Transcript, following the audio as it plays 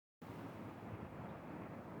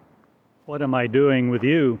What am I doing with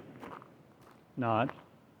you? Not.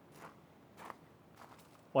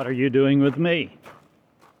 What are you doing with me?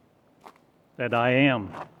 That I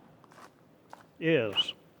am,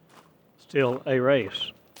 is, still a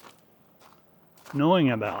race.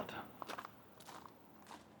 Knowing about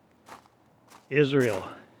Israel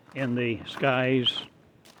in the skies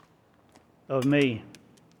of me.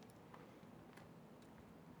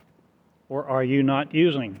 Or are you not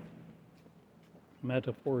using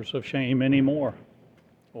metaphors of shame anymore,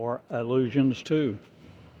 or allusions to?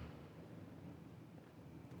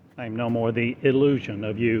 I'm no more the illusion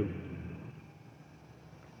of you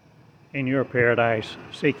in your paradise,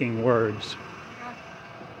 seeking words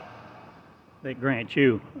that grant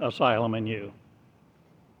you asylum in you.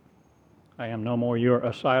 I am no more your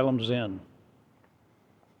asylum zen,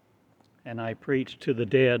 and I preach to the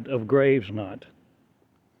dead of graves not.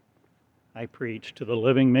 I preach to the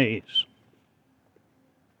living me's,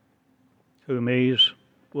 who me's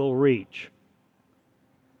will reach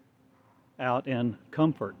out in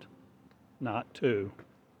comfort, not to,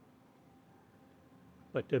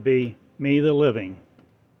 but to be me the living,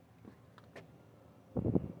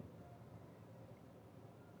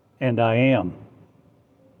 and I am.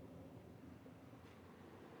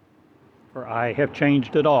 For I have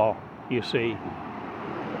changed it all, you see.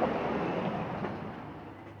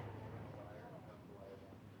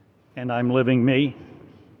 And I'm living me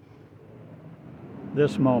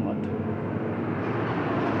this moment.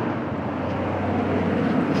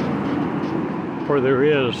 For there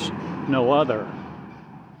is no other,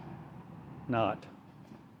 not,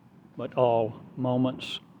 but all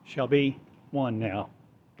moments shall be one now,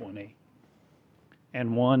 one,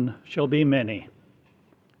 and one shall be many,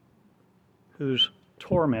 whose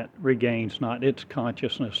torment regains not its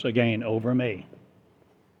consciousness again over me.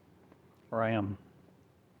 For I am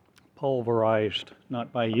pulverized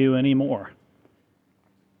not by you anymore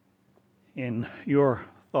in your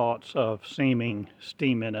thoughts of seeming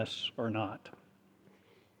steaminess or not.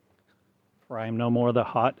 For I am no more the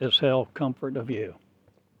hot as hell comfort of you.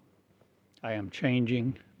 I am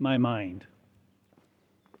changing my mind.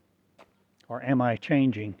 Or am I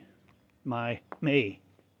changing my me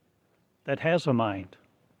that has a mind?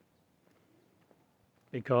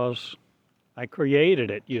 Because I created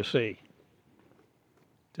it, you see,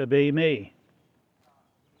 to be me.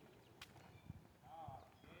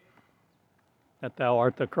 That thou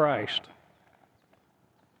art the Christ.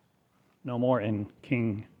 No more in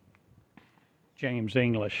King James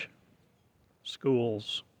English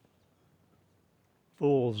schools,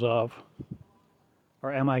 fools of,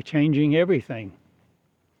 or am I changing everything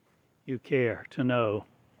you care to know,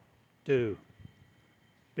 do,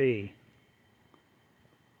 be,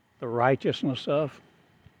 the righteousness of,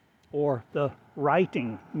 or the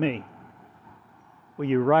writing me? Will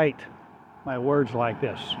you write my words like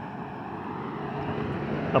this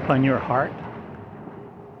upon your heart,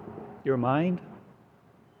 your mind,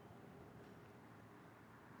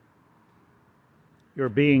 your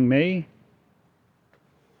being me?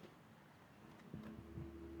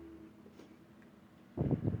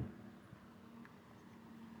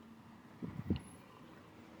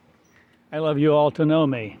 I love you all to know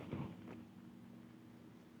me.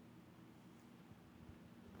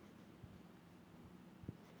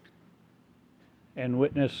 And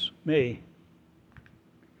witness me.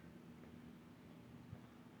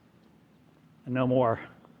 And no more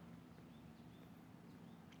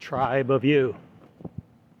tribe of you,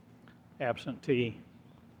 absentee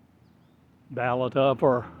ballot of,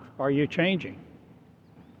 or are you changing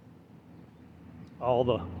all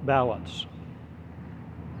the ballots?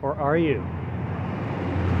 Or are you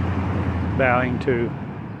bowing to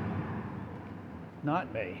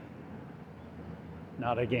not me,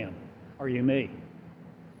 not again? Are you me?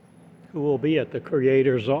 Who will be at the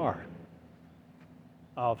Creator's czar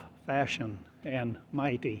of fashion and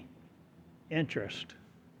mighty interest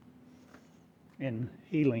in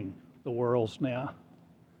healing the worlds now?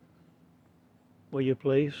 Will you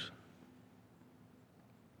please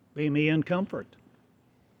be me in comfort?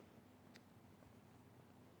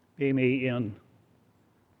 Be me in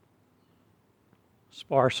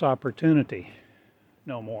sparse opportunity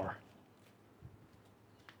no more.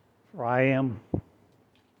 For I am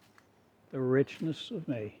the richness of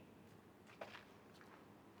me.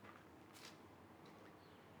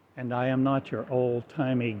 And I am not your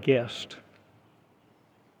old-timey guest.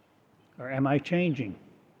 Or am I changing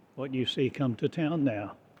what you see come to town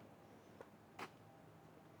now?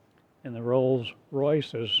 In the Rolls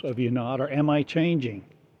Royces of you not, or am I changing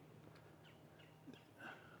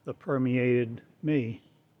the permeated me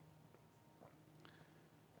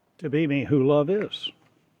to be me who love is?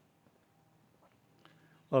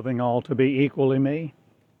 loving all to be equally me.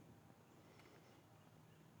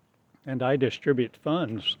 And I distribute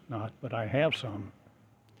funds, not, but I have some.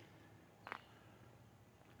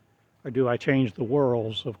 Or do I change the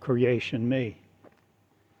worlds of creation me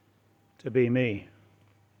to be me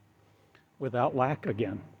without lack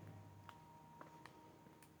again?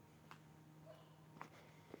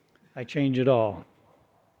 I change it all.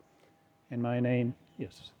 And my name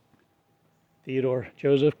is Theodore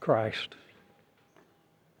Joseph Christ,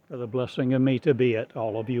 for the blessing of me to be it,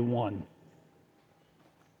 all of you one.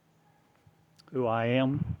 Who I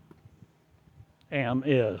am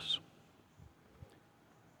is.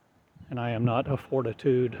 And I am not a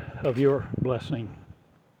fortitude of your blessing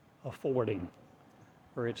affording,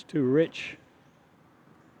 for it's too rich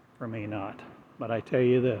for me not. But I tell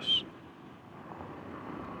you this,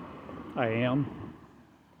 I am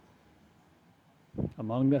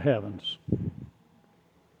among the heavens,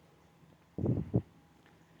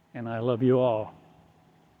 and I love you all.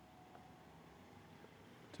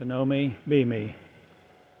 To know me, be me,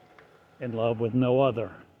 in love with no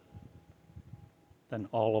other than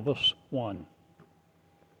all of us one.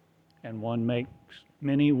 And one makes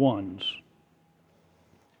many ones,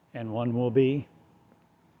 and one will be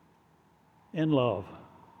in love,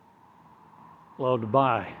 loved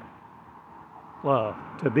by love,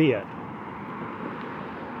 to be it,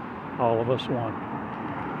 all of us one.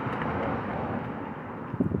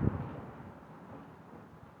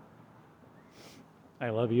 I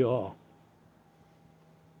love you all.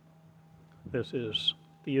 This is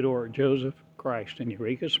Theodore Joseph Christ in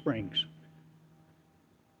Eureka Springs,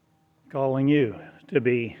 calling you to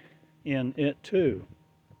be in it too,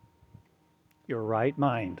 your right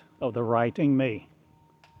mind of the righting me,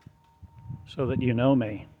 so that you know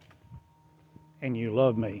me and you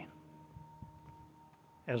love me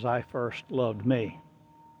as I first loved me.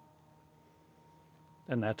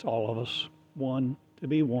 And that's all of us one to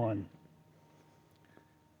be one.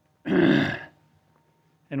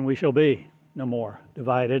 And we shall be no more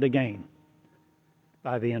divided again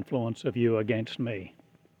by the influence of you against me.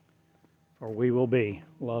 For we will be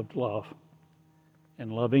loved love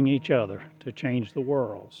and loving each other to change the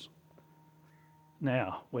worlds.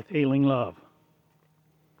 Now, with healing love,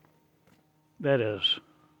 that is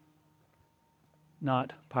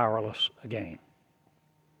not powerless again.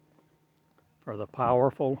 For the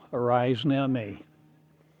powerful arise now me,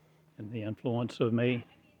 and the influence of me,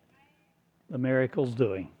 the miracles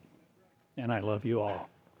doing, and I love you all.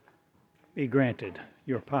 Be granted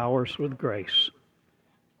your powers with grace.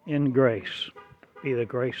 In grace, be the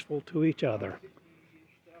graceful to each other,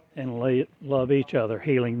 and love each other,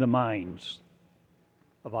 healing the minds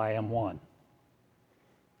of I am one.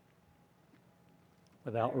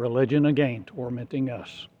 Without religion again tormenting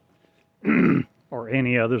us, or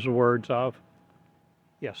any other's words of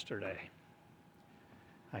yesterday.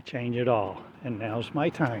 I change it all, and now's my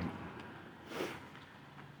time.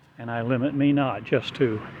 And I limit me not just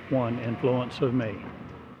to one influence of me.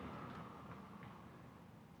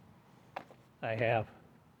 I have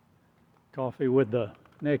coffee with the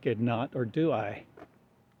naked not, or do I?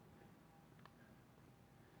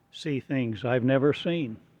 See things I've never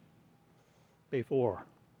seen before,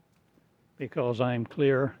 because I'm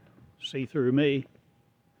clear, see through me,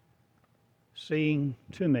 seeing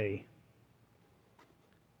to me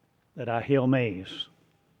that I heal maze.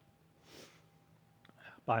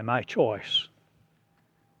 By my choice,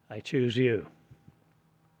 I choose you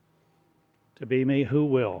to be me who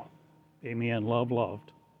will be me in love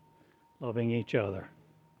loved, loving each other,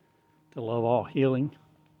 to love all, healing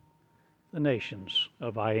the nations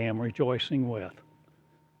of I am rejoicing with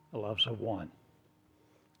the loves of one.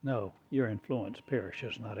 No, your influence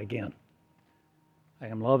perishes not again. I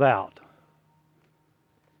am love out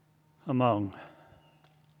among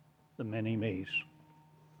the many me's.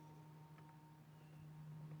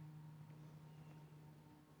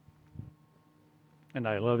 And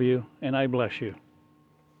I love you and I bless you.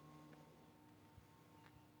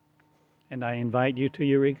 And I invite you to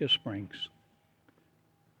Eureka Springs.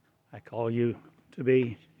 I call you to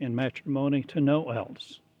be in matrimony to no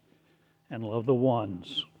else, and love the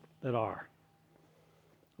ones that are,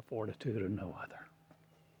 a fortitude of no other.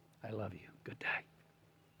 I love you. Good day.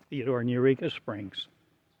 Theodore in Eureka Springs,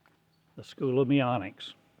 the School of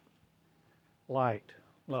Meonics. Light,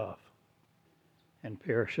 love, and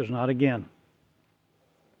perishes not again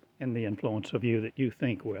in the influence of you that you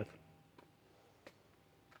think with.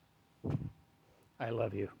 I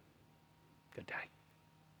love you. Good day.